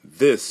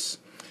this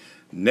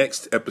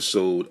next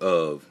episode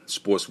of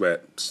Sports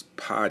Rap's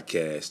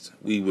podcast,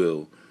 we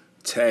will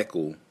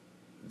tackle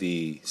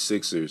the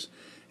Sixers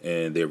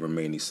and their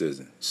remaining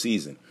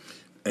season.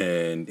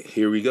 And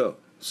here we go.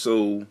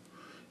 So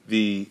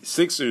the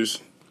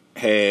Sixers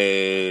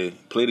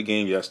had played a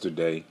game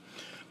yesterday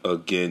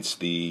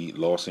against the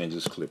Los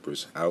Angeles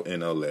Clippers out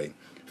in LA.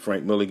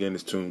 Frank Milligan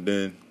is tuned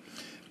in,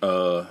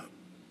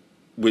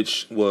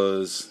 which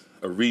was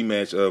a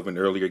rematch of an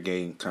earlier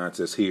game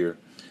contest here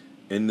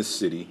in the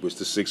city, which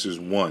the Sixers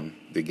won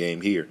the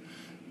game here.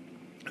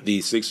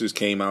 The Sixers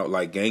came out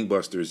like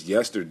gangbusters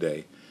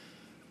yesterday,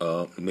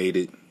 made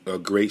it a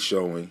great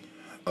showing.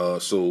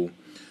 So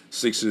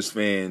Sixers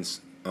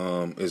fans,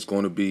 it's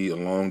going to be a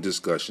long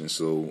discussion.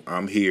 So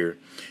I'm here.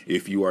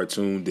 If you are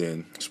tuned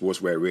in,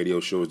 Sports Rap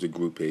Radio shows the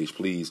group page.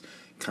 Please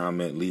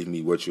comment, leave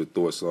me what your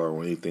thoughts are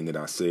on anything that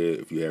I said.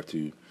 If you have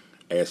to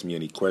ask me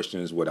any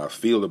questions, what I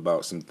feel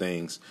about some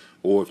things,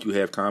 or if you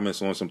have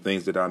comments on some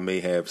things that I may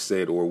have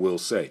said or will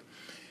say.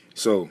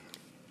 So,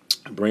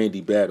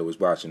 Brandy Battle is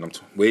watching. I'm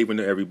waving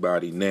to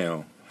everybody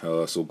now.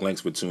 So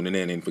thanks for tuning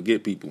in. And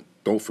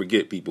don't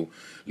forget, people,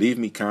 leave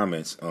me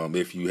comments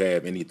if you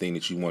have anything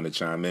that you want to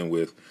chime in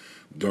with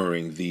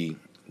during the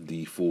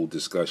full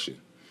discussion.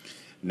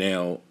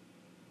 Now,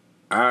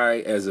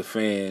 I, as a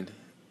fan,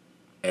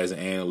 as an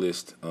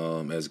analyst,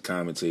 as a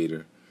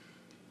commentator,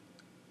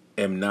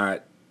 am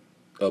not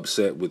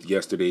upset with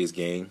yesterday's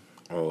game,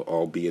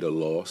 albeit a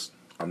loss.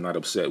 I'm not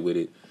upset with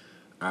it.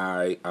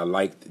 I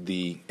liked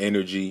the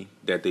energy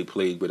that they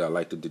played with. I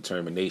liked the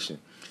determination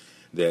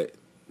that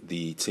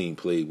the team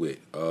played with.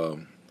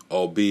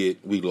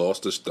 Albeit we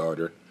lost a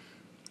starter.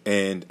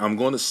 And I'm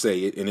going to say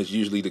it, and it's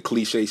usually the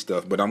cliche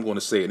stuff, but I'm going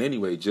to say it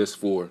anyway just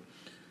for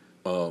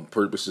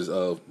purposes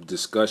of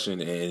discussion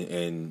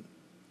and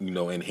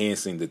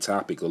enhancing the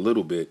topic a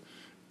little bit.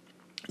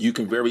 You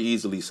can very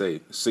easily say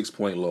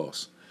 6-point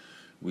loss.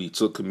 We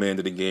took command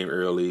of the game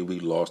early.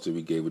 We lost it.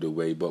 We gave it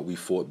away, but we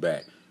fought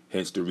back.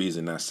 Hence the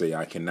reason I say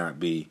I cannot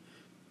be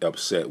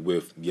upset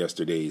with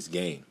yesterday's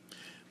game.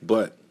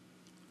 But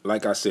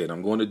like I said,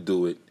 I'm going to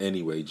do it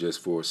anyway just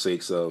for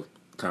sakes of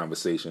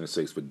conversation and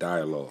sakes for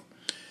dialogue.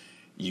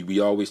 We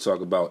always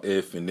talk about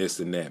if and this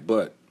and that,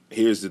 but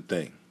here's the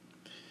thing.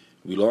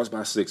 We lost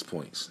by 6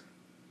 points.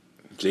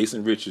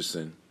 Jason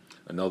Richardson,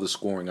 another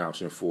scoring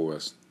option for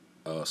us,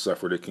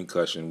 suffered a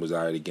concussion, was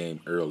out of the game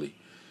early.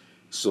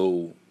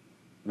 So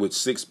with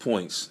 6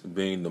 points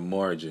being the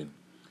margin,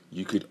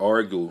 you could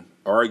argue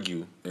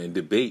and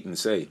debate and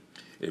say,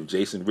 if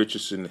Jason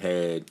Richardson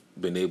had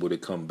been able to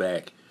come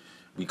back,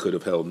 we could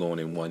have held on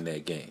and won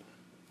that game.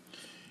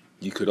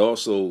 You could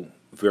also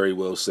very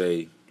well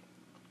say,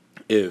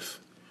 if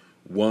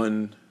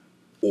one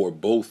or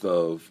both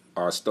of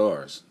our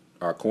stars,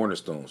 our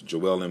cornerstones,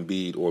 Joel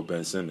Embiid or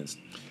Ben Simmons,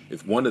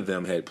 if one of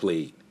them had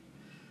played,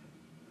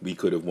 we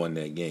could have won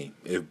that game.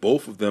 If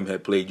both of them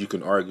had played, you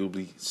can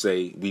arguably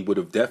say we would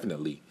have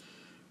definitely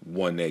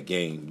won that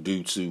game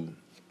due to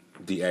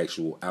the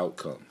actual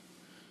outcome.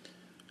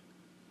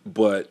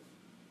 But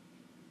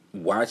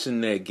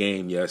watching that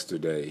game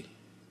yesterday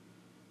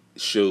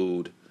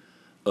showed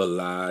a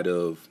lot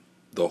of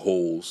the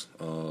holes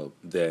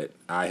that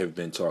I have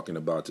been talking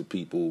about to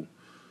people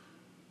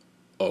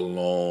a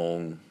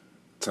long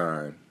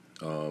time,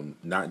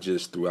 not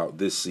just throughout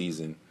this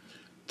season,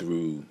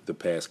 through the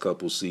past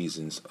couple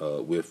seasons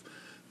with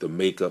the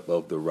makeup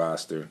of the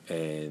roster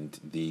and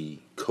the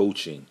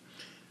coaching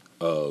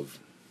of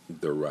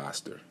the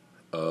roster.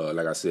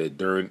 Like I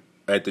said,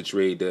 at the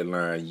trade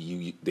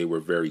deadline, they were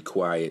very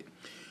quiet,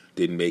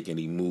 didn't make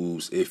any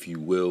moves, if you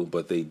will,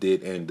 but they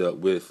did end up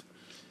with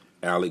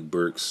Alec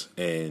Burks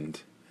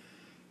and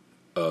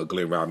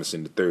Glenn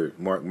Robinson III.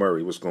 Mark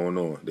Murray, what's going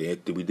on?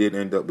 We did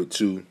end up with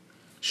two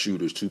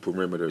shooters, two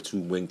perimeter, two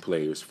wing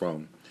players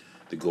from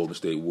the Golden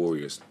State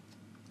Warriors,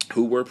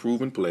 who were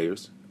proven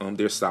players.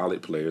 They're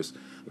solid players.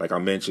 Like I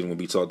mentioned when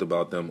we talked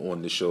about them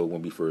on the show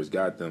when we first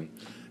got them,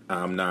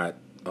 I'm not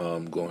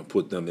going to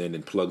put them in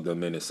and plug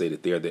them in and say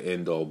that they're the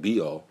end-all,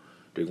 be-all.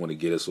 They're going to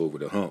get us over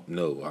the hump.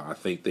 No, I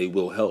think they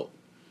will help.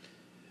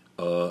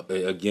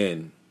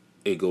 Again,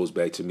 it goes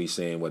back to me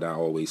saying what I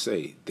always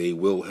say. They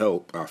will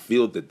help. I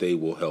feel that they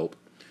will help,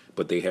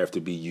 but they have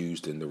to be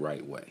used in the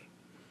right way.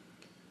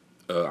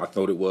 I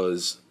thought it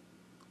was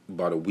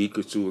about a week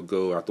or two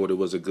ago, I thought it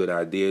was a good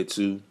idea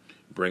to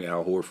bring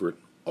Al Horford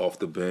off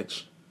the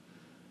bench.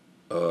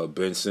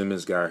 Ben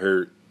Simmons got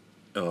hurt.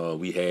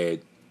 We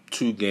had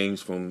 2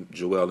 games from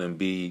Joel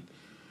Embiid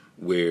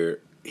where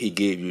he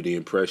gave you the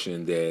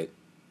impression that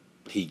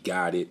he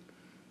got it.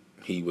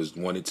 He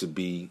wanted to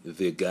be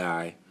the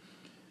guy.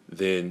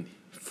 Then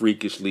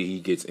freakishly he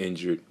gets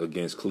injured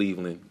against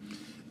Cleveland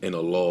in a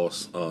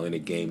loss in a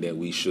game that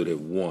we should have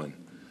won.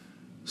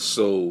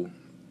 So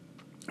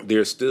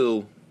there's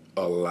still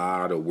a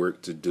lot of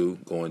work to do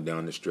going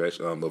down the stretch.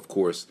 Of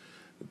course,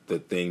 the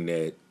thing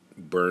that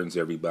burns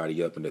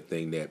everybody up and the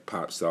thing that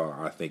pops out,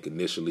 I think,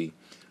 initially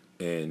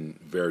and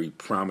very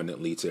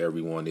prominently to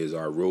everyone is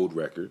our road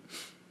record.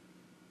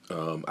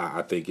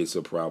 I think it's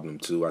a problem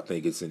too. I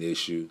think it's an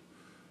issue.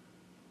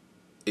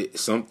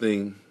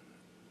 something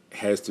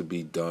has to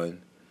be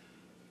done,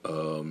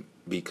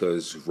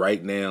 because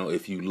right now,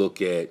 if you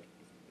look at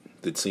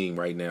the team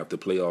right now, if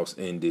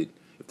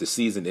the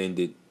season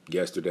ended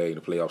yesterday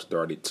and the playoffs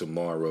started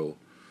tomorrow,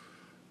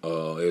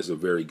 there's a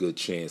very good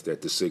chance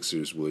that the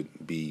Sixers would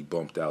be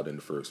bumped out in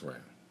the first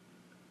round.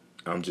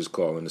 I'm just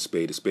calling a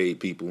spade,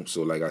 people.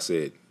 So like I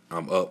said,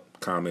 I'm up.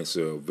 Comments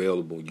are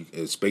available.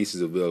 Space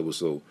is available.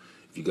 So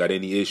if you got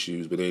any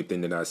issues with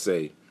anything that I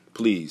say,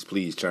 please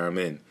chime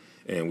in,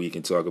 and we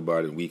can talk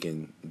about it. We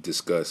can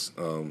discuss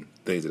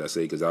things that I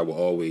say, because I will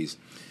always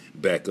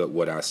back up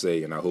what I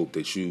say, and I hope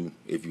that you,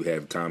 if you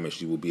have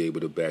comments, you will be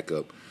able to back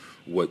up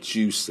what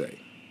you say.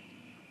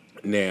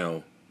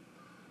 Now,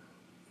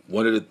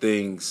 one of the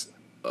things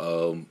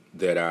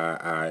that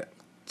I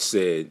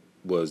said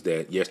was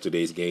that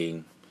yesterday's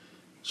game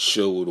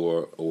showed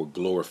or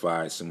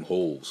glorified some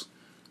holes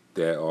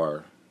that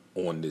are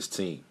on this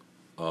team.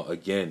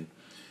 Again,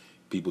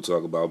 people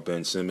talk about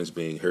Ben Simmons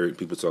being hurt.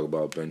 People talk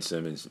about Ben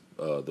Simmons,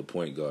 the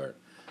point guard.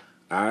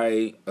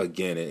 And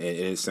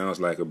it sounds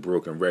like a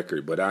broken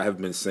record, but I have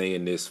been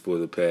saying this for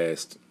the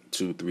past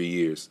 2-3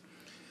 years.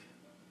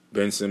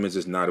 Ben Simmons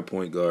is not a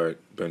point guard.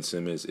 Ben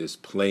Simmons is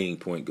playing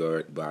point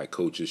guard by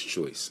coach's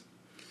choice.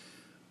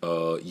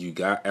 You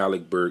got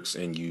Alec Burks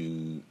and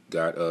you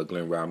got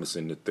Glenn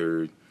Robinson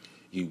III.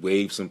 You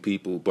waived some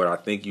people, but I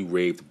think you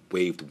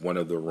waived one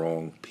of the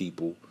wrong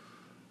people.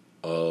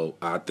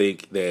 I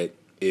think that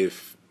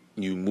if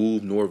you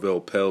move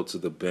Norvell Pell to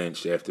the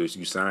bench after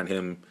you sign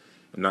him,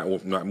 not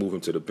move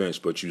him to the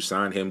bench, but you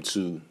sign him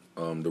to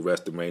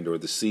the remainder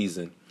of the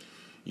season,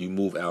 you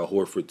move Al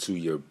Horford to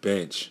your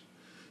bench.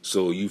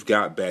 So you've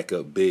got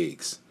backup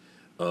bigs.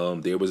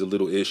 There was a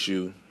little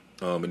issue,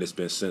 and it's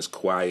been since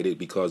quieted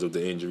because of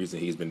the injuries,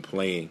 and he's been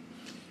playing.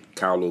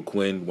 Kyle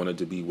O'Quinn wanted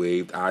to be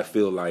waived. I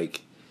feel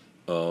like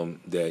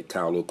that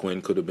Kyle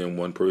O'Quinn could have been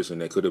one person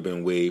that could have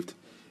been waived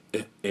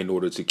in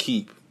order to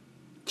keep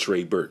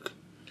Trey Burke.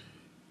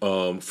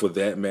 For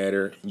that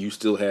matter, you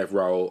still have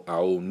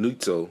Raul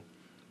Neto,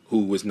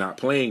 who is not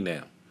playing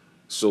now.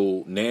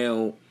 So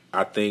now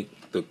I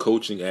think the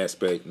coaching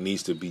aspect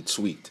needs to be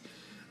tweaked.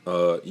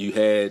 You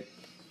had,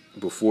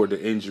 before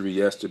the injury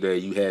yesterday,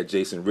 you had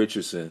Jason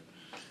Richardson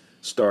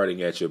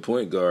starting at your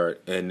point guard,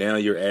 and now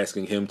you're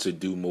asking him to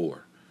do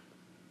more.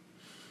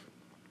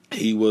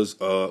 He was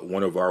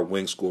one of our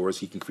wing scorers.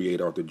 He can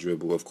create off the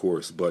dribble, of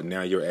course, but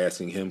now you're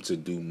asking him to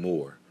do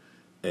more,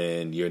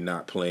 and you're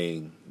not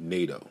playing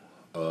Nato.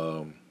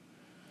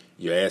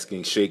 You're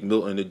asking Shake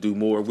Milton to do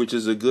more, which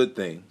is a good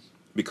thing,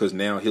 because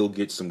now he'll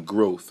get some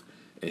growth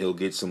and he'll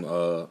get some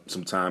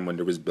time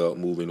under his belt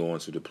moving on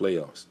to the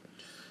playoffs.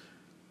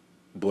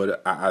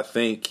 But I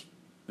think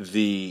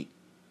the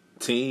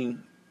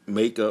team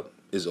makeup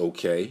is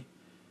okay.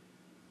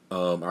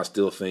 I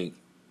still think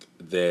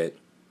that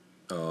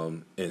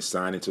in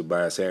signing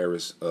Tobias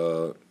Harris,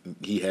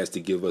 he has to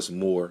give us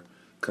more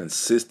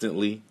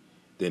consistently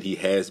than he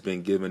has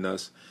been giving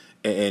us.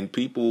 And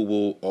people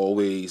will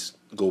always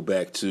go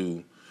back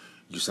to,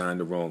 they signed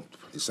the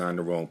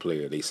wrong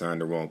player. They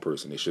signed the wrong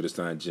person. They should have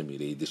signed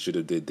Jimmy. They should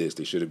have did this.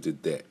 They should have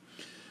did that.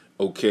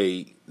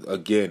 Okay,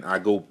 again, I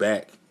go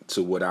back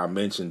to what I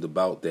mentioned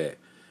about that.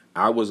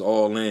 I was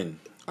all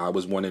in. I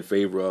was one in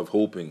favor of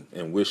hoping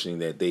and wishing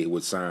that they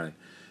would sign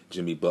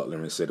Jimmy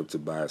Butler instead of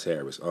Tobias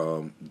Harris.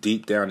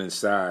 Deep down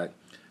inside,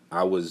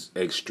 I was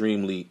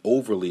extremely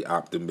overly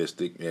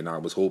optimistic, and I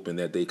was hoping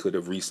that they could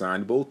have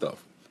re-signed both of them,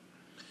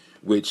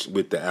 which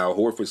with the Al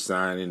Horford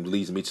signing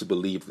leads me to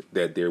believe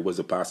that there was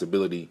a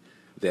possibility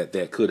that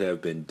that could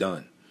have been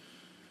done.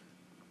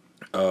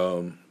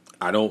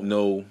 I don't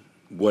know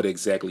what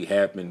exactly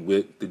happened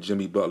with the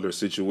Jimmy Butler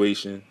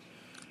situation.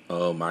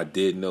 I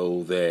did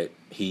know that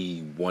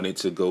he wanted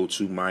to go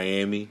to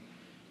Miami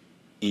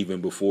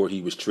even before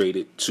he was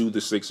traded to the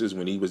Sixers.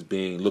 When he was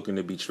looking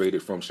to be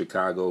traded from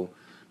Chicago,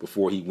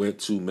 before he went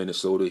to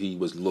Minnesota, he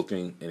was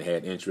looking and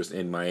had interest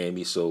in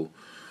Miami. So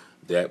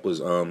that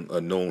was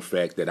a known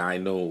fact that I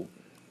knew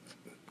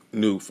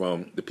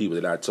from the people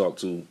that I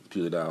talked to,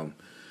 people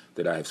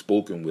that I have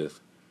spoken with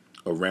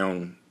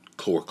around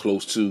or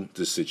close to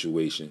the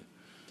situation.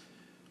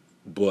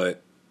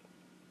 But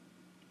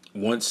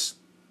once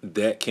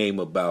that came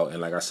about,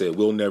 and like I said,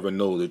 we'll never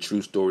know the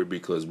true story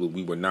because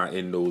we were not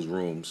in those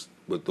rooms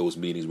with those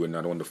meetings. We're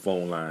not on the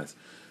phone lines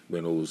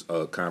when those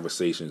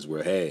conversations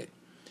were had.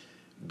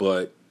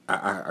 But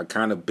I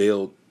kind of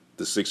bailed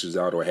the Sixers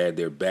out or had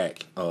their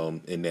back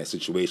in that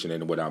situation.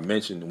 And what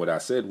I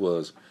said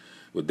was,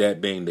 with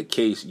that being the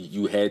case,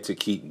 you had to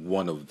keep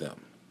one of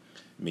them.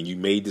 I mean, you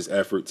made this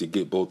effort to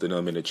get both of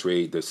them in a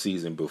trade the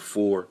season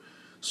before,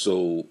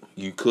 so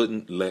you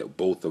couldn't let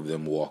both of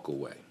them walk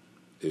away.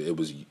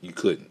 You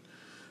couldn't.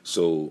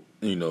 So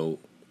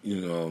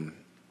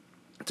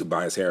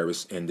Tobias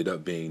Harris ended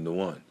up being the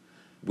one,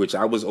 which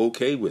I was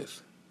okay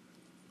with.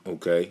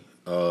 Okay,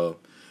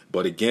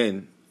 but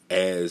again,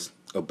 as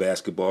a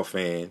basketball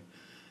fan,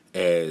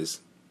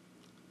 as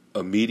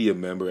a media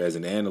member, as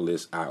an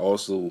analyst, I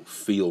also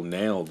feel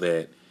now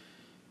that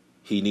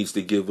he needs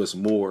to give us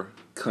more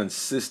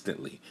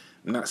consistently.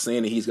 I'm not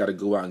saying that he's got to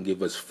go out and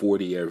give us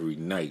 40 every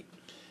night.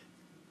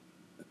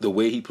 The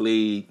way he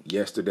played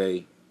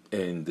yesterday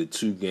and the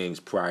 2 games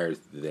prior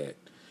to that,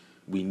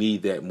 we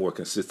need that more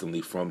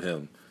consistently from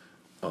him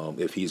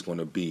if he's going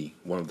to be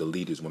one of the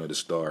leaders, one of the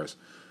stars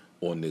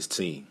on this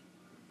team.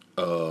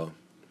 I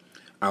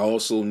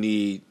also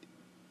need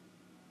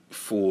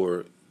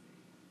for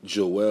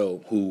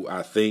Joel, who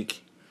I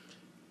think,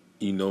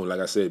 like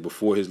I said,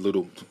 before his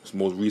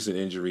most recent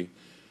injury,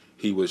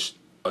 he was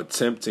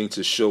attempting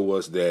to show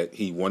us that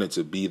he wanted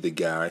to be the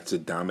guy to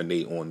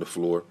dominate on the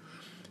floor.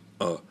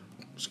 I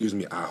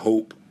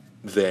hope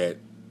that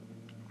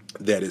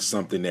is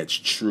something that's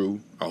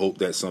true. I hope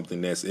that's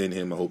something that's in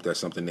him. I hope that's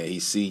something that he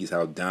sees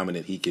how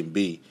dominant he can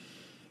be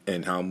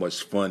and how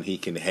much fun he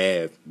can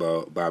have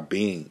by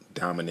being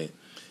dominant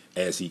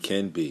as he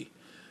can be.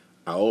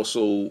 I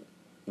also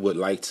would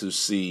like to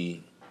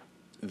see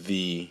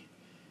the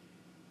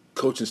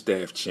coaching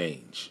staff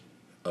change.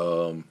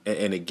 And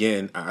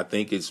again, I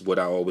think it's what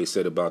I always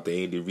said about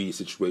the Andy Reid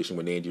situation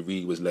when Andy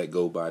Reid was let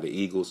go by the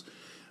Eagles.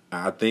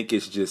 I think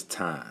it's just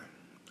time.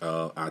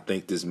 I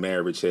think this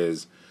marriage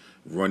has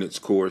run its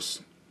course.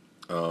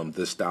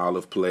 The style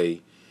of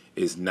play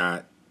is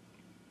not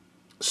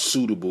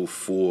suitable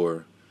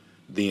for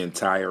the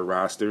entire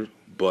roster,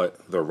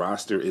 but the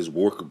roster is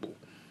workable.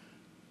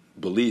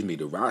 Believe me,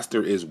 the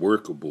roster is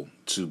workable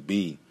to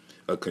be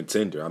a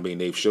contender. I mean,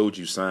 they've showed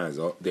you signs.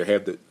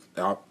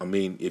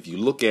 If you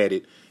look at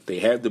it, they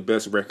have the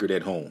best record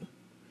at home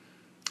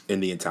in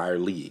the entire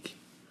league.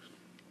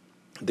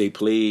 They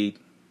played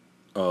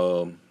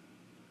a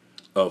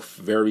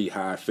very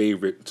high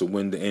favorite to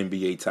win the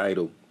NBA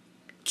title.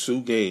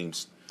 2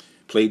 games,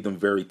 played them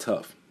very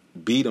tough,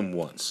 beat them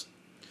once.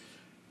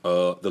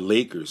 The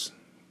Lakers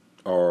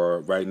are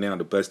right now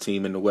the best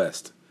team in the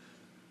West.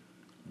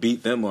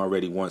 Beat them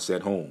already once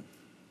at home.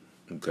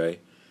 Okay.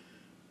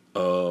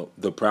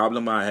 The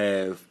problem I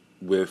have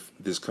with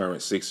this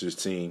current Sixers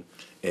team,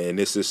 and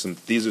these are some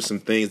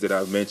things that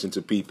I've mentioned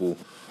to people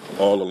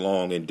all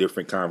along in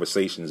different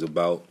conversations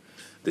about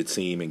the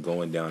team and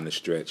going down the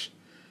stretch.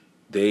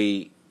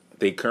 They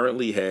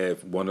currently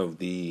have one of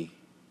the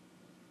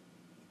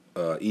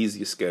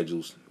easiest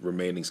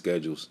remaining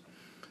schedules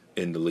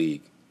in the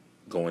league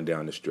going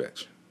down the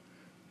stretch.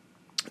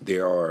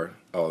 There are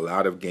a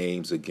lot of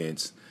games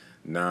against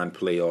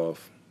non-playoff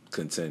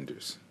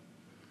contenders.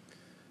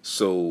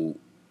 So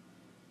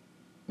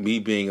me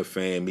being a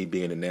fan, me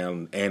being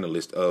an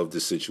analyst of the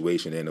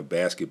situation and a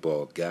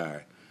basketball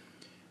guy,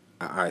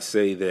 I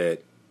say that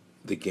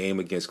the game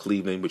against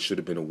Cleveland, which should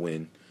have been a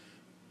win,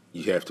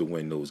 you have to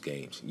win those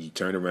games. You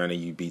turn around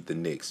and you beat the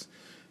Knicks.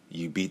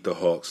 You beat the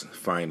Hawks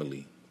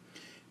finally.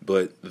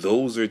 But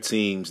those are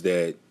teams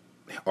that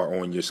are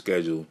on your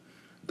schedule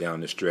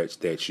down the stretch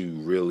that you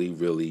really,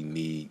 really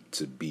need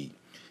to beat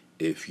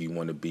if you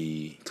want to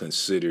be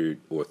considered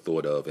or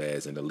thought of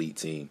as an elite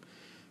team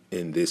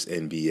in this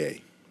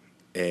NBA.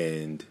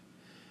 And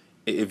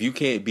if you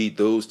can't beat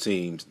those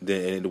teams,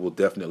 then it will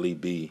definitely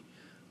be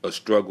a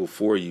struggle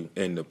for you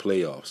in the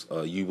playoffs.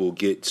 You will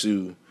get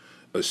to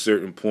a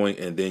certain point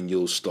and then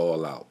you'll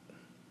stall out,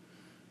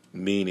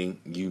 meaning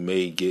you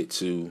may get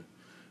to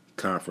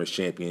conference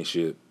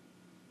championship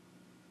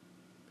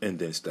and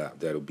then stop.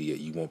 That'll be it.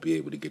 You won't be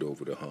able to get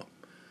over the hump.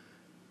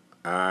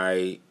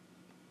 I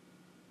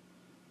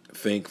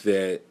think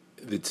that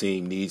the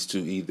team needs to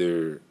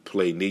either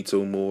play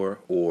Neto more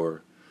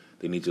or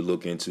they need to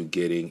look into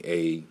getting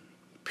a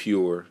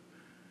pure,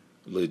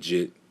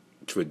 legit,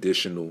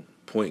 traditional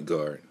point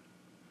guard.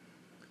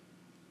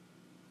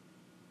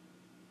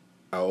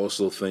 I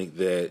also think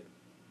that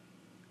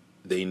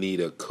they need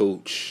a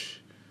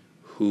coach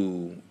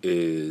who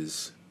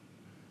is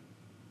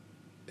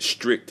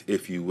strict,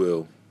 if you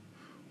will,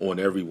 on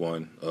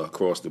everyone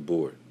across the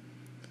board.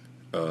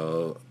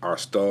 Our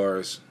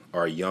stars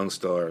are young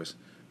stars,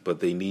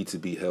 but they need to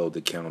be held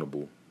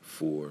accountable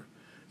for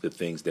the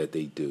things that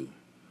they do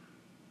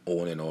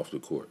on and off the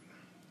court.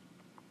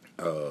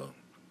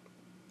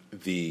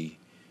 The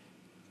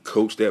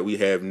coach that we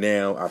have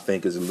now, I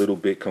think, is a little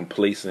bit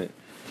complacent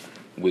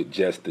with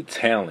just the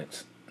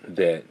talents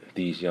that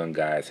these young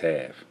guys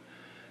have.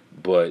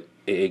 But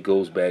it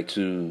goes back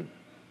to,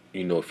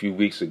 a few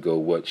weeks ago,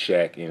 what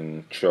Shaq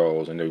and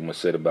Charles and everyone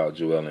said about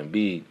Joel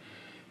Embiid.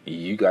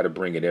 You got to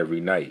bring it every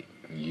night.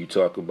 You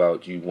talk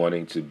about you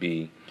wanting to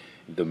be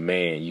the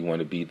man, you want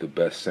to be the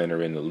best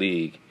center in the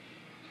league,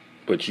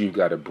 but you've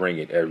got to bring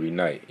it every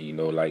night.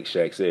 Like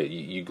Shaq said,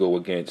 you go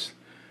against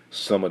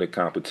some of the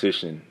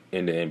competition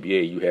in the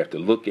NBA, you have to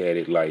look at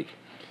it like,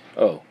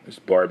 oh, it's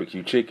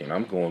barbecue chicken.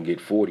 I'm going to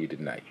get 40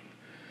 tonight.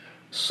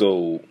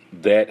 So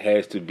that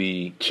has to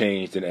be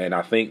changed, and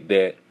I think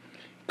that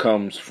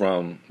comes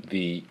from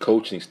the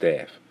coaching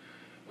staff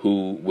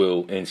who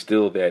will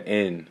instill that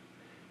in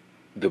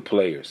the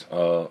players.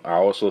 I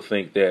also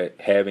think that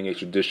having a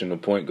traditional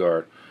point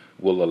guard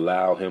will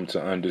allow him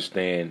to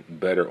understand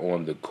better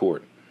on the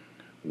court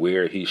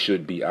where he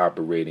should be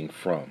operating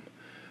from.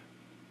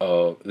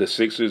 The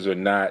Sixers are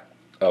not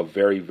a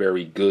very,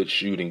 very good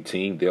shooting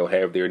team. They'll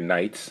have their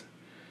nights.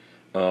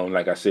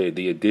 Like I said,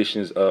 the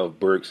additions of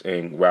Burks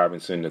and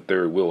Robinson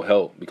III will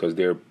help because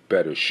they're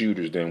better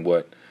shooters than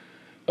what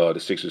the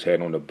Sixers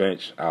had on the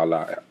bench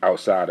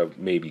outside of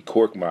maybe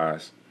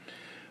Korkmaz.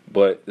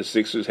 But the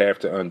Sixers have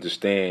to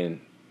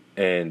understand,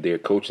 and their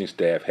coaching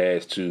staff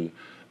has to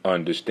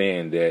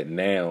understand that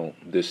now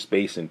this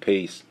space and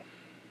pace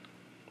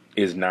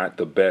is not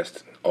the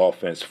best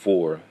offense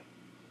for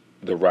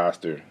the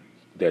roster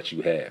that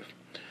you have.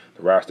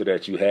 The roster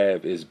that you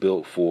have is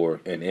built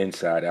for an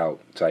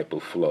inside-out type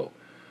of flow.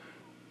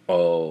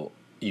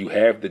 You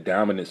have the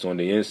dominance on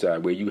the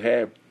inside where you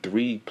have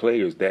three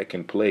players that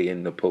can play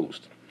in the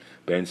post.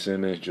 Ben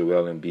Simmons,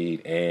 Joel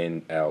Embiid,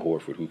 and Al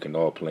Horford, who can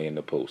all play in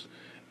the post.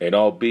 And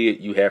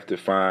albeit you have to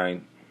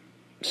find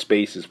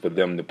spaces for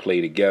them to play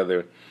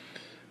together,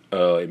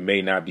 it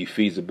may not be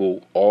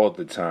feasible all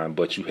the time,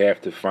 but you have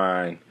to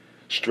find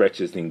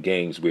stretches in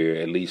games where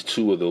at least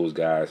two of those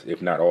guys, if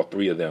not all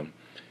three of them,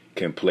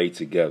 can play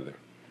together.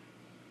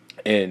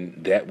 And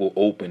that will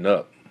open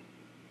up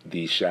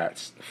these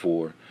shots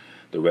for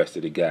the rest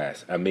of the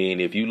guys. I mean,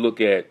 if you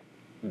look at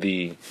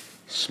the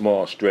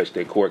small stretch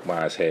that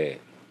Korkmaz had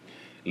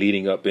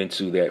leading up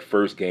into that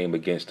first game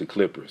against the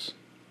Clippers,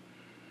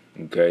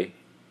 okay,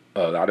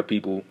 a lot of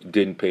people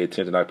didn't pay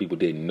attention, a lot of people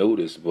didn't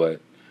notice,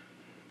 but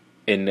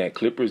in that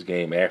Clippers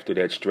game, after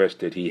that stretch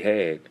that he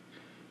had,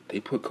 they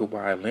put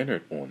Kawhi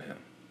Leonard on him.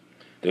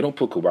 They don't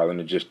put Kawhi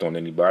Leonard just on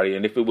anybody,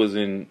 and if it was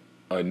in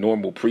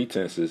normal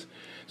pretenses,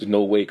 there's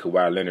no way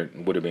Kawhi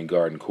Leonard would have been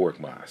guarding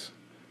Korkmaz.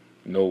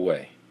 No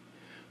way.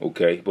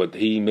 Okay, but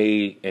he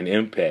made an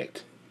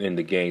impact in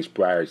the games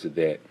prior to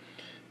that,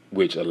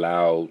 which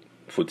allowed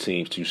for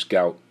teams to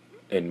scout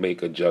and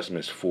make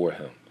adjustments for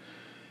him.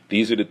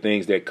 These are the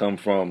things that come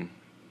from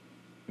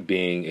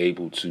being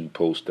able to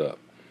post up.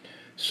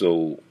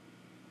 So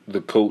the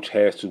coach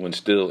has to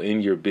instill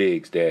in your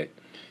bigs that,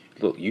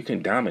 look, you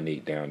can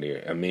dominate down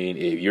there. I mean,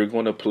 if you're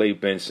going to play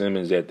Ben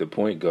Simmons at the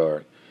point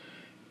guard,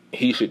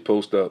 he should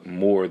post up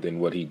more than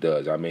what he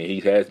does. I mean,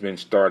 he has been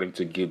starting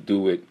to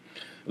do it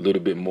a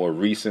little bit more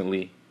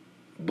recently,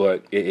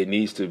 but it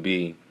needs to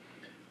be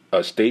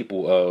a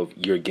staple of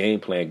your game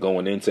plan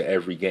going into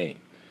every game.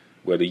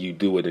 Whether you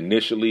do it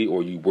initially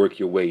or you work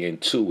your way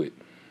into it,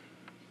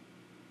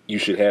 you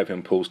should have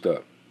him post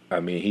up. I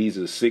mean, he's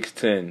a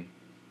 6'10"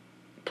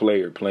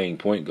 player playing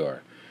point guard.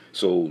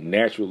 So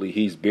naturally,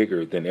 he's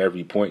bigger than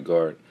every point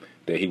guard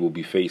that he will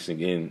be facing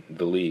in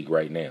the league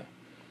right now.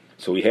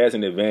 So he has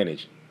an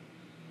advantage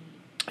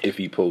if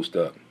he posts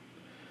up.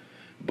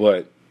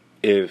 But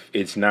if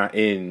it's not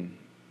in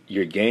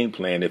your game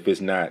plan, if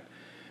it's not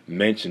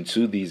mentioned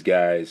to these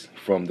guys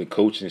from the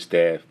coaching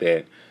staff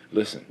that,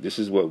 listen, this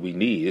is what we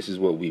need, this is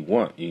what we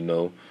want,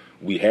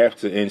 we have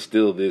to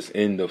instill this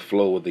in the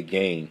flow of the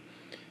game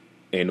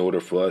in order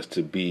for us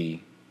to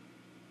be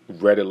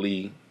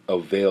readily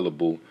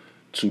available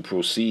to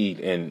proceed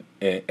and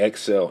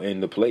excel in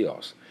the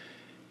playoffs.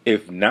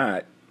 If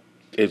not,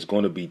 it's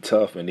going to be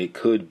tough, and it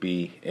could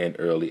be an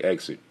early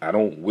exit. I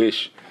don't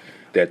wish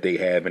that they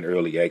have an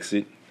early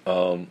exit.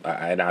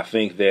 And I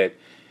think that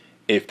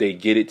if they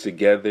get it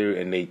together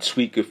and they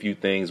tweak a few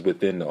things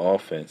within the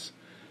offense,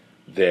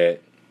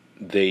 that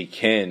they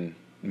can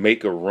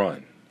make a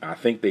run. I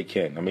think they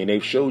can. I mean,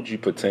 they've showed you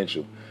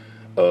potential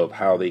of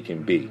how they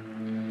can be.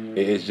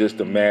 It's just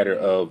a matter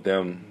of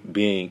them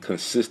being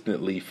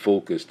consistently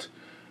focused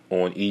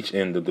on each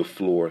end of the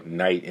floor,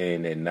 night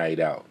in and night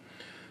out.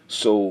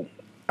 So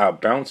I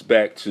bounce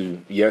back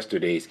to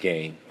yesterday's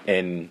game,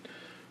 and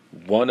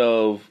one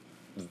of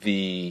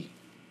the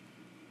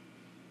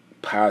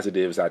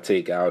positives I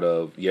take out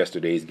of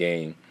yesterday's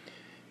game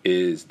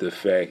is the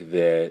fact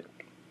that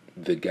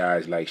the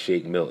guys like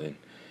Shake Milton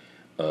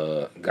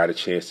got a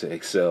chance to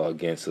excel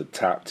against a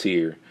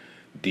top-tier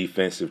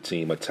defensive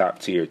team, a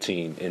top-tier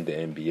team in the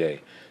NBA.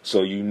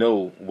 So you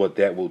know what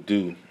that will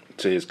do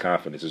to his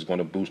confidence. It's going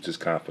to boost his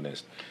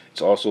confidence.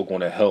 It's also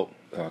going to help,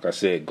 like I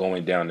said,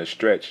 going down the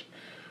stretch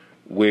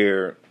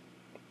where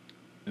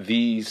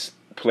these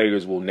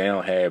players will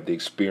now have the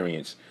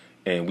experience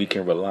and we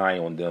can rely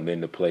on them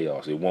in the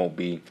playoffs. It won't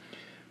be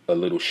a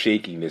little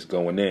shakiness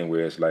going in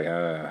where it's like,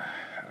 I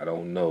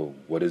don't know.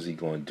 What is he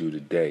going to do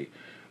today?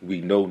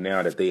 We know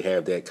now that they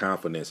have that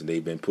confidence and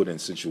they've been put in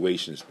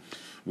situations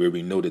where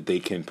we know that they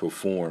can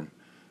perform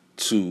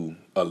to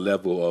a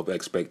level of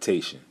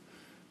expectation.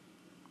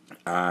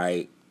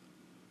 I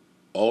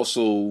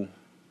also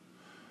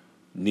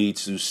need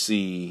to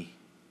see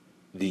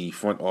the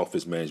front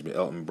office management,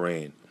 Elton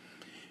Brand,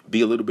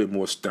 be a little bit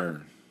more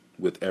stern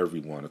with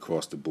everyone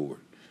across the board.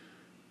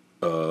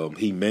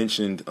 He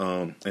mentioned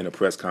in a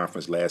press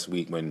conference last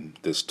week when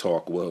this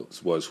talk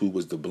was who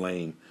was to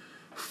blame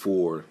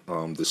for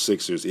the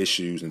Sixers'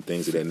 issues and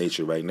things of that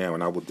nature right now.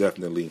 And I will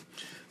definitely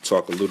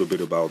talk a little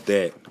bit about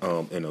that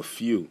in a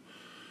few.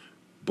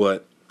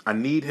 But I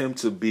need him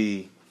to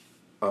be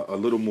a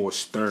little more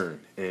stern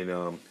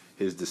in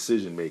his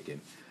decision-making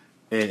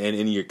and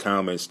in your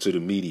comments to the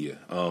media,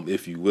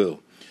 if you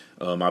will.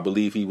 I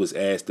believe he was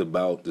asked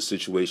about the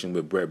situation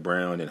with Brett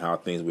Brown and how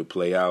things would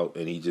play out,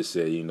 and he just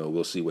said,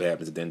 we'll see what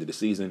happens at the end of the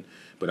season,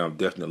 but I'm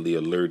definitely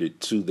alerted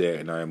to that,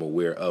 and I am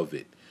aware of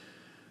it.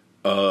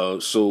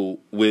 So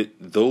with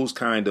those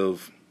kind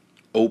of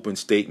open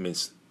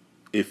statements,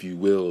 if you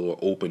will, or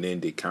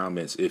open-ended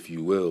comments, if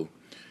you will,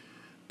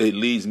 it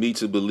leads me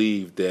to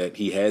believe that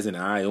he has an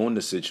eye on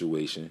the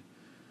situation,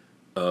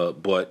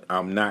 but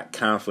I'm not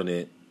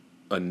confident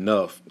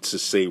enough to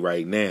say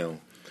right now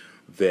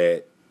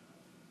that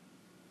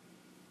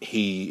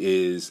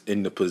he is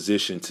in the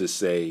position to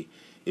say,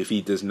 if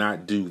he does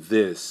not do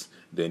this,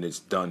 then it's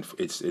done.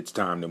 It's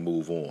time to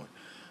move on.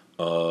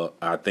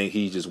 I think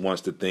he just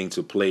wants the thing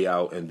to play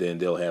out, and then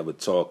they'll have a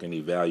talk and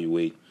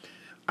evaluate.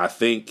 I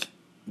think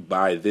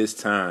by this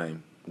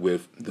time,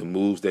 with the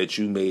moves that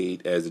you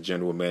made as a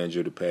general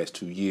manager the past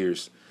 2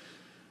 years,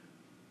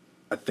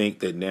 I think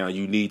that now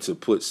you need to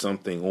put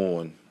something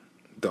on,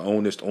 the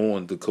onus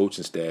on the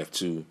coaching staff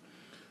to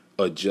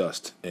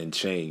adjust and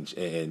change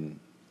and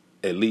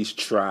at least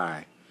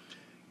try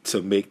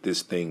to make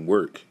this thing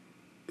work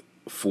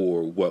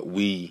for what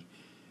we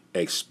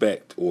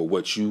expect, or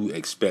what you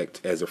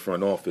expect as a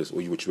front office,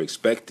 or what you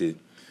expected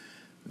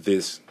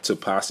this to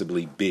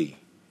possibly be,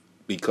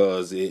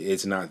 because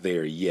it's not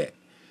there yet.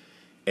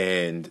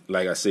 And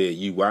like I said,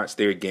 you watch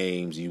their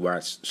games, you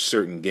watch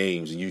certain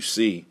games, and you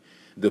see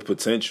the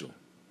potential.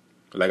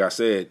 Like I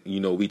said,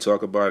 we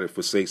talk about it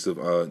for sakes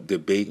of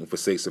debate and for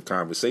sakes of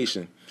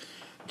conversation.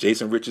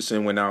 Jason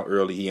Richardson went out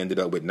early. He ended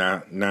up with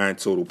nine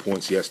total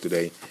points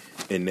yesterday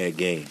in that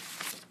game.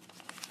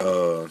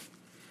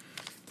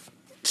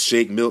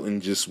 Shake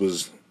Milton just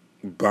was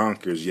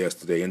bonkers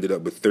yesterday. Ended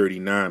up with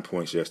 39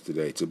 points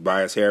yesterday.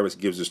 Tobias Harris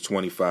gives us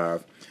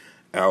 25.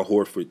 Al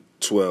Horford,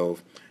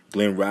 12.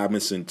 Glenn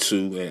Robinson,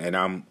 2. And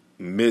I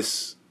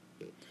missed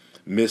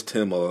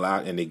him a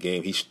lot in the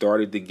game. He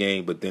started the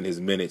game, but then his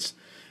minutes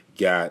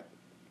got,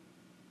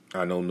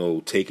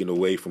 taken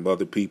away from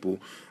other people.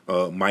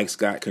 Mike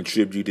Scott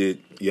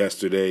contributed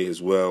yesterday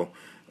as well.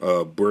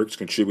 Burks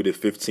contributed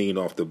 15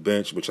 off the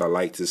bench, which I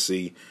like to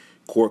see.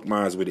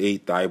 Korkmaz with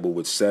 8, Thibault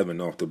with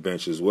 7 off the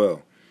bench as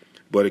well.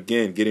 But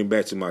again, getting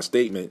back to my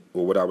statement,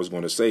 or what I was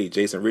going to say,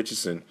 Jason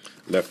Richardson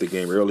left the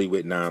game early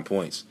with 9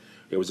 points.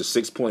 It was a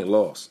 6-point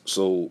loss.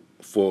 So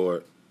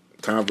for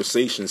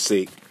conversation's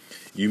sake,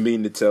 you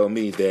mean to tell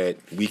me that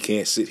we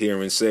can't sit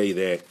here and say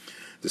that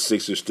the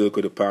Sixers still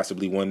could have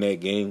possibly won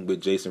that game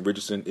with Jason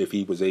Richardson if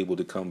he was able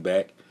to come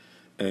back?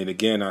 And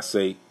again, I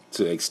say,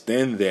 to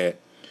extend that,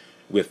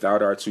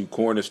 without our two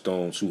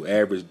cornerstones who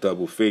averaged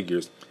double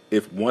figures,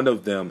 if one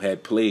of them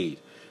had played,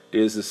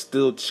 there's a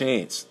still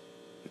chance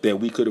that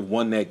we could have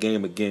won that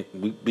game again.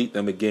 We beat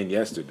them again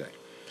yesterday.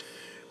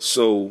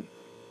 So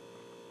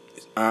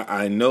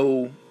I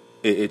know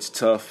it's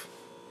tough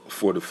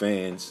for the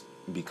fans,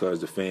 because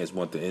the fans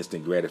want the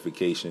instant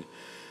gratification.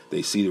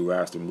 They see the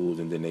roster moves,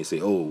 and then they say,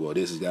 oh, well,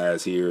 this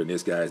guy's here and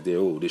this guy's there.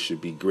 Oh, this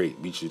should be great.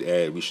 We should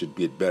add. We should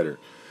get better.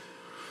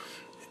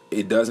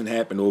 It doesn't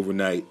happen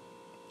overnight.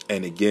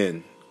 And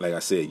again, like I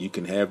said, you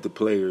can have the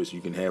players,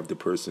 you can have the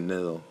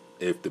personnel.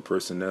 If the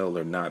personnel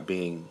are not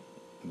being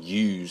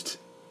used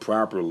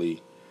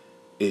properly,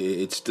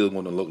 it's still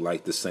going to look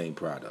like the same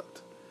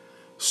product.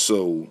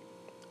 So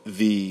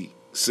the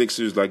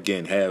Sixers,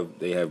 again,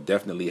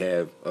 definitely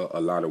have a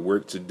lot of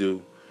work to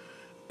do.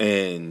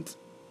 And,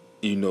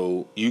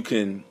 you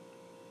can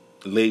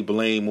lay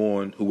blame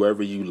on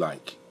whoever you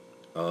like.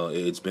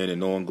 It's been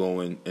an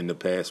ongoing in the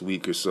past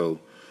week or so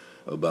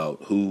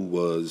about who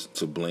was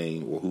to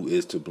blame or who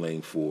is to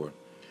blame for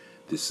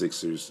the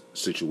Sixers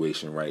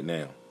situation right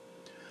now.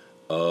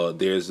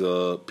 There's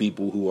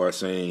people who are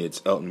saying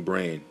it's Elton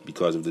Brand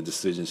because of the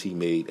decisions he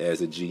made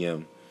as a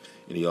GM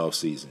in the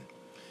offseason.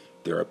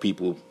 There are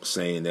people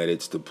saying that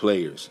it's the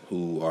players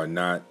who are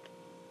not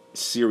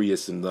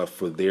serious enough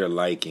for their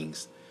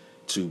likings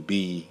to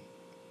be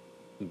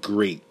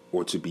great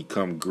or to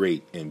become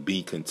great and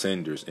be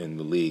contenders in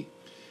the league.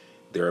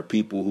 There are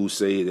people who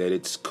say that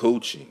it's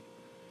coaching.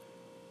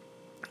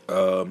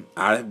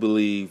 I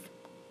believe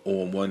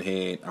on one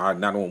hand,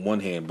 not on one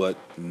hand, but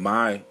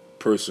my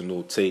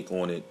personal take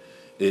on it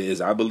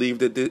is I believe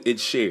that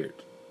it's shared.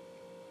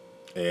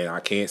 And I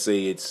can't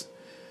say I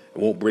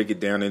won't break it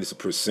down into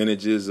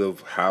percentages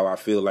of how I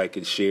feel like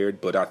it's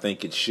shared, but I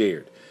think it's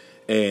shared.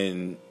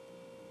 And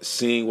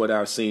seeing what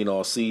I've seen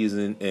all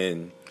season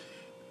and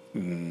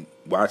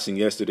watching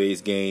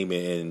yesterday's game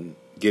and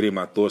getting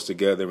my thoughts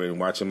together and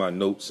watching my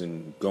notes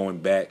and going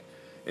back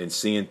and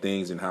seeing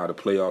things and how the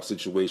playoff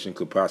situation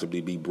could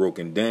possibly be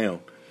broken down,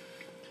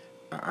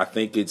 I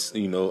think it's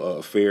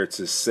fair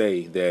to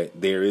say that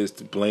there is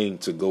blame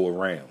to go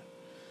around.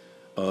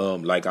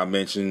 Like I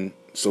mentioned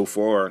so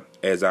far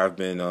as I've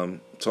been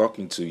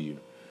talking to you,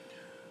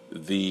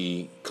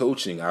 the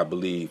coaching, I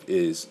believe,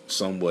 is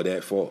somewhat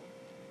at fault.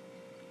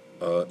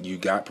 You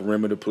got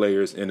perimeter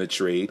players in a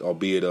trade,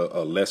 albeit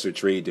a lesser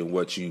trade than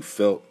what you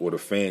felt or the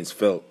fans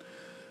felt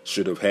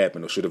should have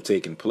happened or should have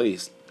taken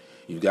place.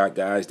 You've got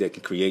guys that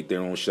can create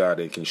their own shot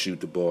and can shoot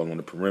the ball on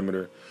the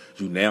perimeter.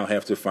 You now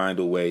have to find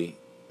a way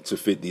to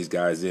fit these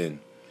guys in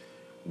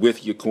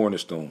with your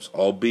cornerstones,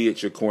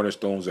 albeit your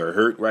cornerstones are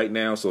hurt right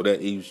now, so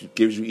that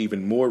gives you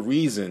even more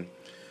reason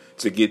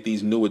to get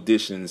these new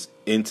additions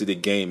into the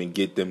game and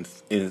get them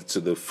into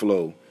the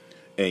flow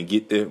and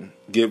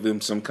give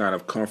them some kind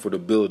of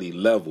comfortability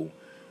level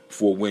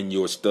for when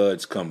your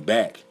studs come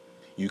back,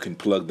 you can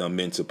plug them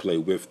into play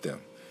with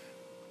them.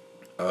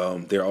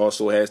 There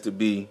also has to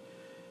be,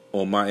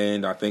 on my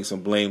end, I think,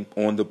 some blame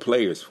on the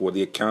players for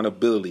the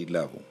accountability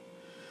level.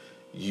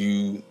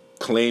 You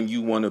claim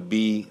you want to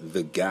be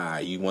the guy,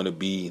 you want to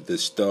be the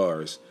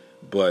stars,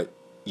 but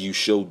you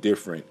show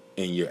different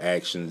in your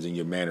actions and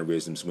your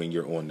mannerisms when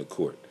you're on the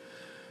court.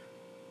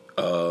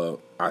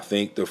 I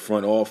think the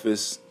front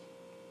office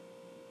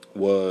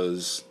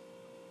was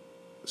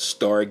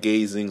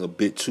stargazing a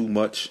bit too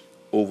much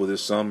over the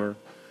summer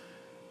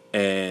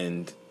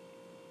and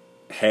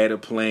had a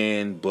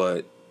plan,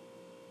 but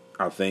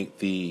I think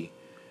the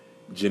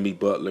Jimmy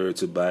Butler,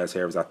 Tobias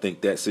Harris, I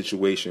think that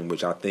situation,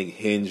 which I think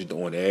hinged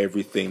on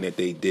everything that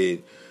they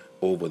did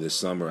over the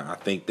summer, I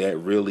think that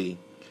really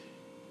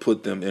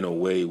put them in a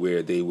way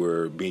where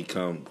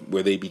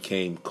they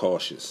became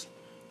cautious,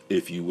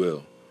 if you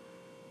will.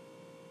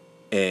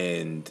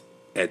 And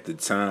at the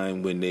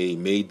time when they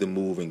made the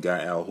move and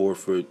got Al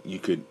Horford, you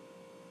could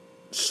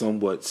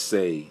somewhat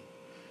say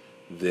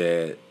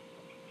that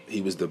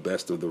he was the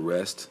best of the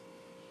rest.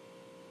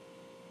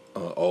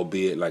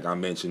 Albeit, like I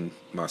mentioned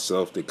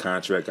myself, the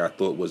contract I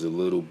thought was a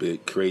little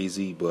bit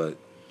crazy, but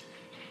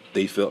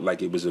they felt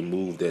like it was a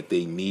move that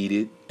they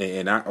needed.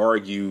 And I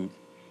argued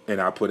and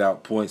I put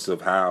out points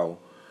of how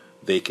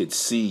they could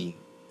see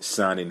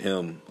signing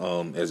him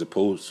as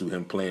opposed to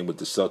him playing with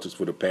the Celtics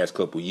for the past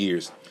couple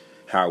years,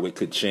 how it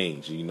could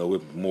change. You know,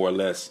 it more or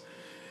less,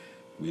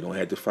 we don't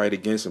have to fight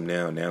against him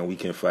now. Now we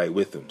can fight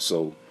with him.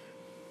 So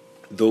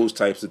those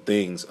types of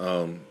things,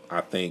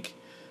 I think,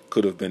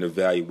 could have been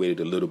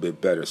evaluated a little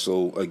bit better.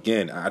 So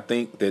again, I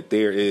think that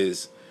there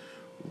is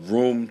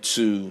room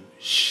to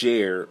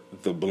share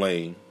the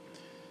blame.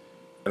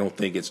 I don't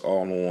think it's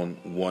all on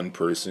one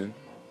person.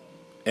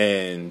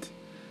 And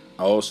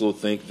I also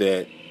think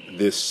that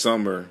this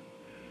summer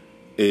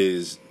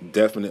is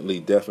definitely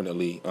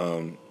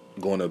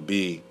going to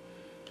be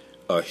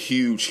a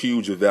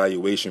huge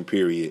evaluation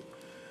period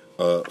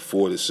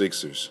for the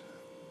Sixers.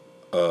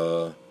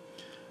 I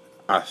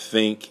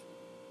think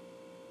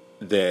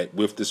that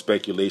with the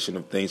speculation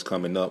of things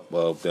coming up,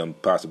 of them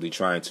possibly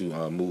trying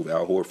to move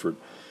Al Horford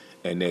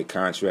and that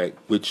contract,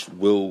 which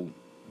will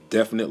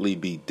definitely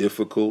be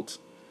difficult,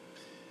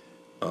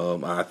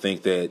 I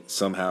think that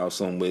somehow,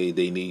 some way,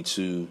 they need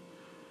to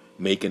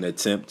make an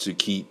attempt to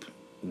keep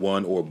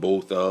one or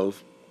both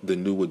of the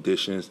new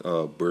additions,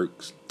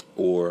 Burks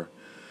or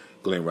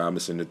Glenn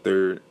Robinson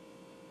III.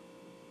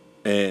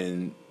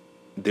 And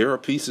there are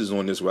pieces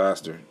on this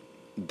roster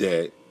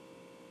that,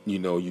 you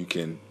know, you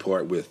can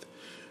part ways with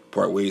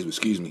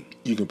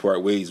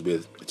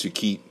to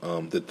keep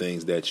the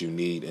things that you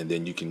need, and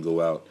then you can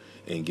go out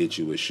and get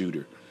you a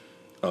shooter.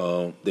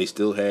 They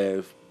still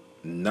have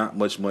not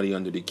much money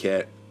under the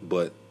cap,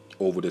 but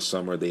over the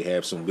summer they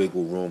have some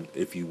wiggle room,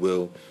 if you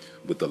will,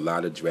 with a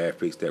lot of draft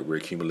picks that were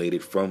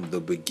accumulated from the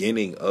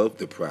beginning of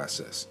the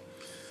process.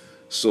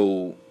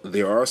 So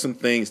there are some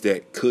things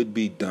that could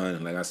be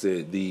done. Like I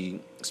said, the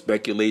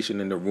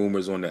speculation and the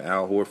rumors on the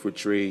Al Horford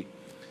trade,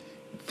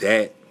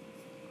 that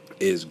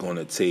is going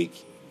to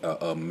take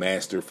a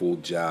masterful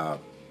job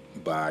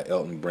by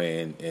Elton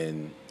Brand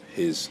and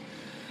his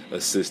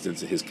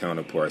assistants and his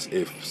counterparts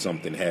if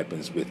something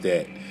happens with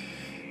that.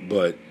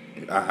 But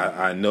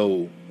I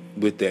know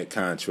with that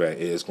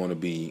contract, it's going to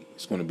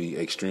be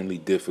extremely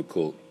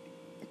difficult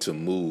to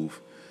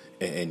move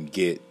and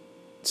get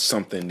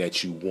something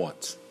that you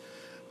want.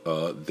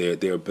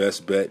 Their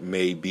best bet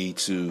may be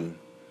to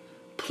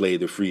play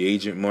the free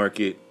agent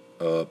market,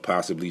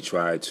 possibly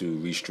try to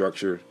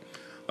restructure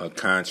a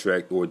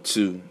contract or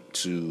two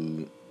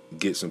to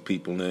get some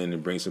people in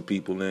and bring some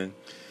people in.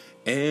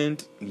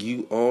 And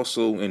you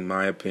also, in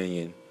my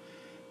opinion,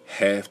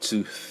 have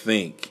to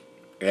think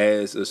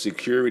as a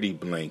security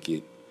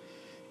blanket,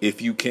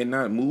 if you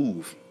cannot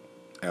move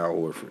Al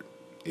Horford,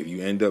 if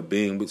you end up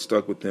being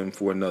stuck with them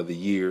for another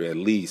year at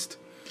least,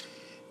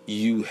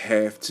 you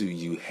have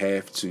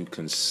to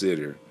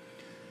consider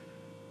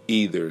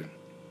either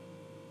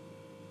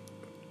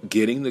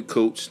getting the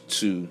coach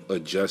to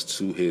adjust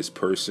to his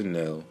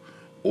personnel,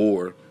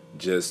 or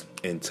just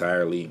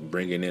entirely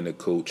bringing in a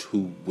coach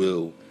who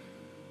will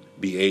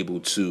be able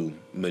to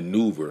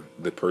maneuver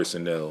the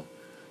personnel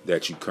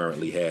that you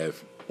currently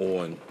have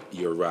on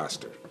your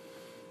roster.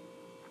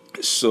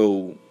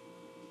 So,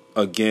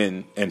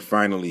 again, and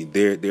finally,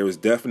 there is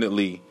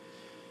definitely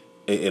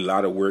a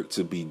lot of work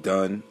to be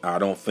done. I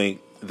don't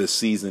think the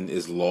season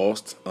is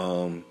lost.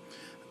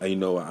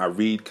 I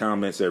read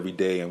comments every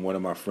day, and one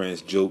of my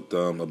friends joked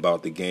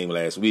about the game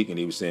last week, and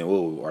he was saying,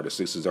 "Oh, are the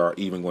Sixers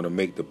even going to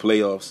make the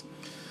playoffs?"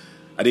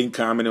 I didn't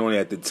comment on it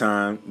at the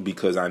time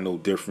because I know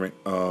different.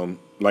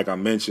 Like I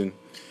mentioned,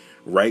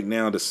 right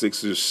now the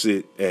Sixers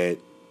sit at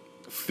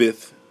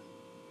 5th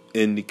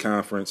in the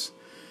conference.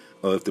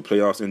 if the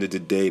playoffs ended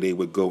today, they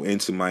would go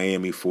into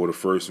Miami for the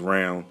first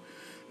round.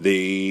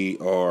 They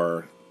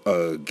are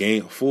a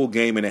full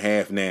game and a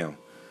half now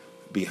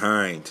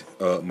behind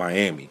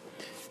Miami.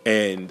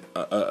 And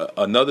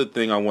another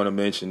thing I want to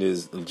mention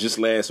is just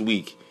last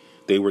week,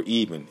 they were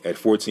even at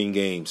 14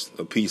 games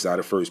apiece out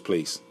of first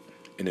place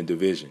in the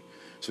division.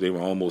 So they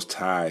were almost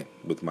tied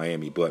with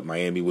Miami, but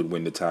Miami would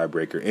win the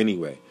tiebreaker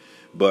anyway.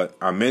 But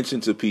I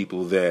mentioned to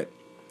people that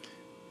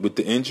with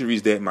the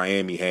injuries that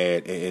Miami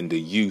had and the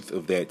youth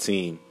of that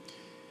team,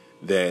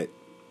 that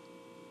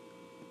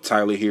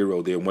Tyler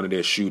Hero, one of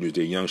their shooters,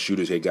 their young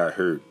shooters had got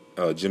hurt.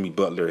 Jimmy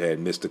Butler had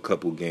missed a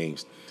couple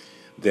games.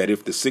 That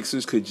if the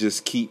Sixers could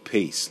just keep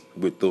pace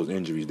with those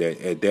injuries,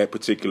 that at that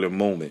particular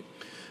moment,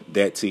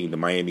 that team, the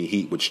Miami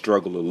Heat, would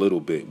struggle a little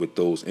bit with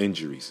those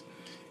injuries.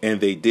 And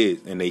they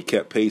did, and they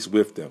kept pace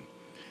with them.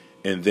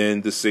 And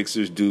then the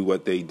Sixers do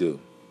what they do.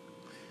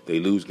 They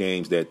lose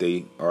games that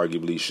they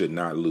arguably should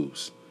not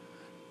lose.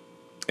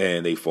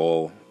 And they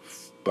fall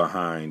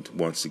behind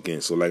once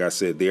again. So like I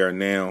said, they are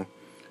now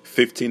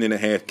 15 and a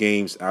half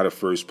games out of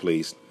first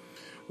place,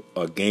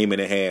 a game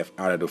and a half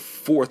out of the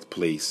fourth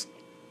place,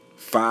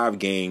 5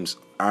 games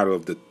out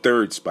of the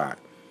third spot,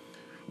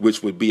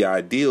 which would be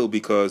ideal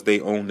because they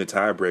own the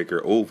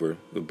tiebreaker over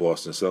the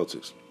Boston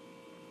Celtics.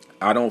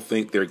 I don't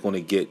think they're going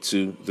to get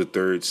to the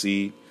third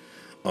seed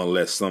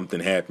unless something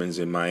happens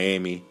in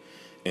Miami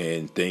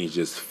and things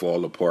just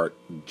fall apart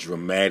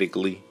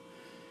dramatically.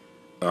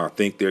 I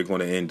think they're going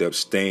to end up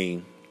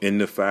staying in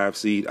the 5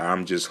 seed.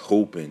 I'm just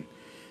hoping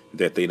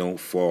that they don't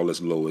fall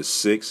as low as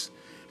 6.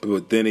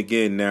 But then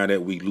again, now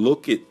that we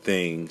look at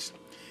things,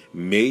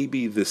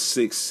 maybe the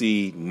 6th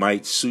seed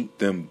might suit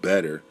them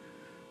better,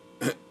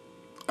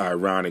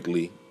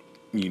 ironically,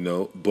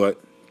 but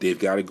they've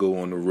got to go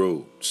on the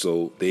road.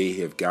 So they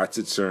have got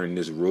to turn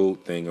this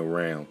road thing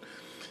around,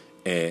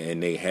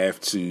 and they have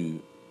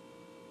to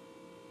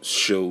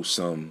show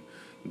some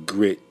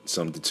grit,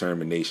 some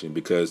determination,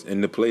 because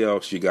in the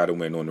playoffs, you got to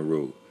win on the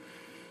road.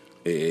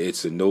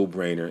 It's a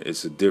no-brainer.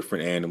 It's a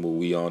different animal,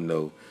 we all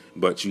know,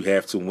 but you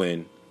have to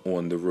win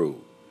on the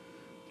road.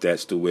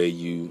 That's the way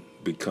you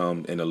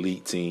become an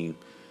elite team.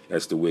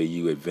 That's the way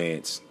you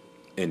advance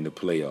in the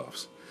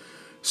playoffs.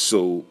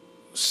 So,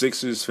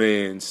 Sixers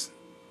fans,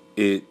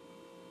 it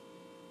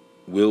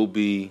will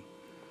be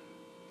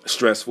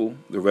stressful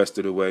the rest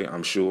of the way,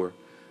 I'm sure.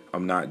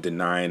 I'm not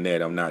denying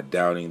that. I'm not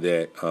doubting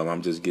that.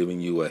 I'm just giving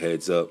you a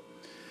heads up.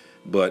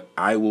 But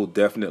I will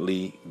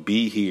definitely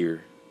be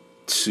here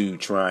to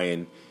try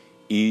and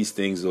ease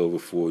things over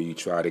for you,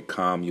 try to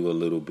calm you a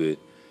little bit,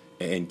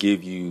 and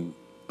give you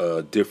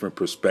a different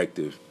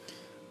perspective,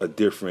 a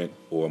different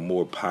or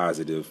more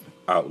positive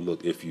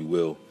outlook, if you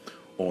will,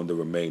 on the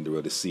remainder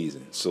of the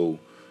season. So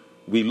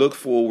we look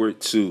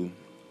forward to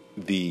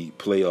the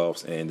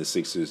playoffs and the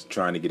Sixers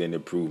trying to get an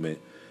improvement,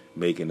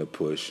 making a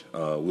push.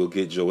 We'll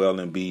get Joel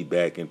Embiid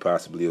back in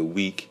possibly a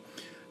week.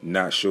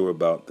 Not sure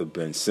about the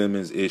Ben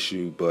Simmons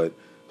issue, but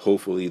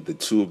hopefully the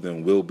two of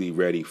them will be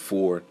ready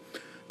for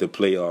the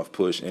playoff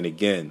push. And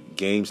again,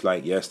 games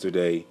like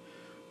yesterday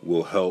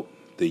will help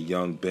the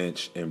young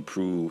bench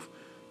improve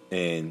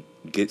and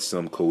get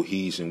some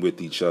cohesion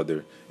with each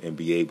other and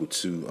be able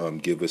to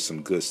give us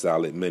some good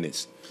solid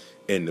minutes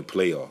in the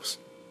playoffs.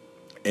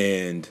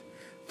 And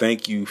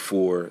thank you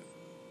for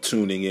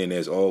tuning in.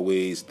 As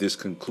always, this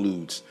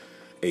concludes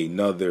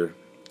another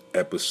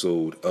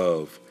episode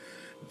of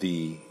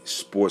the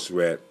Sports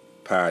Rap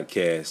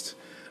Podcast,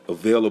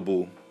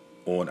 available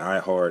on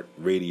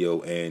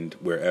iHeartRadio and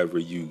wherever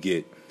you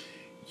get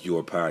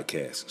your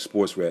podcast.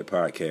 Sports Rap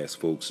Podcast,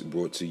 folks,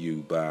 brought to you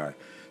by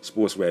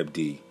Sports Rap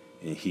D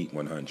and Heat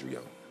 100.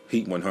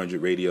 Heat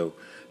 100 Radio,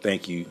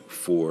 thank you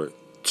for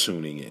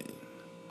tuning in.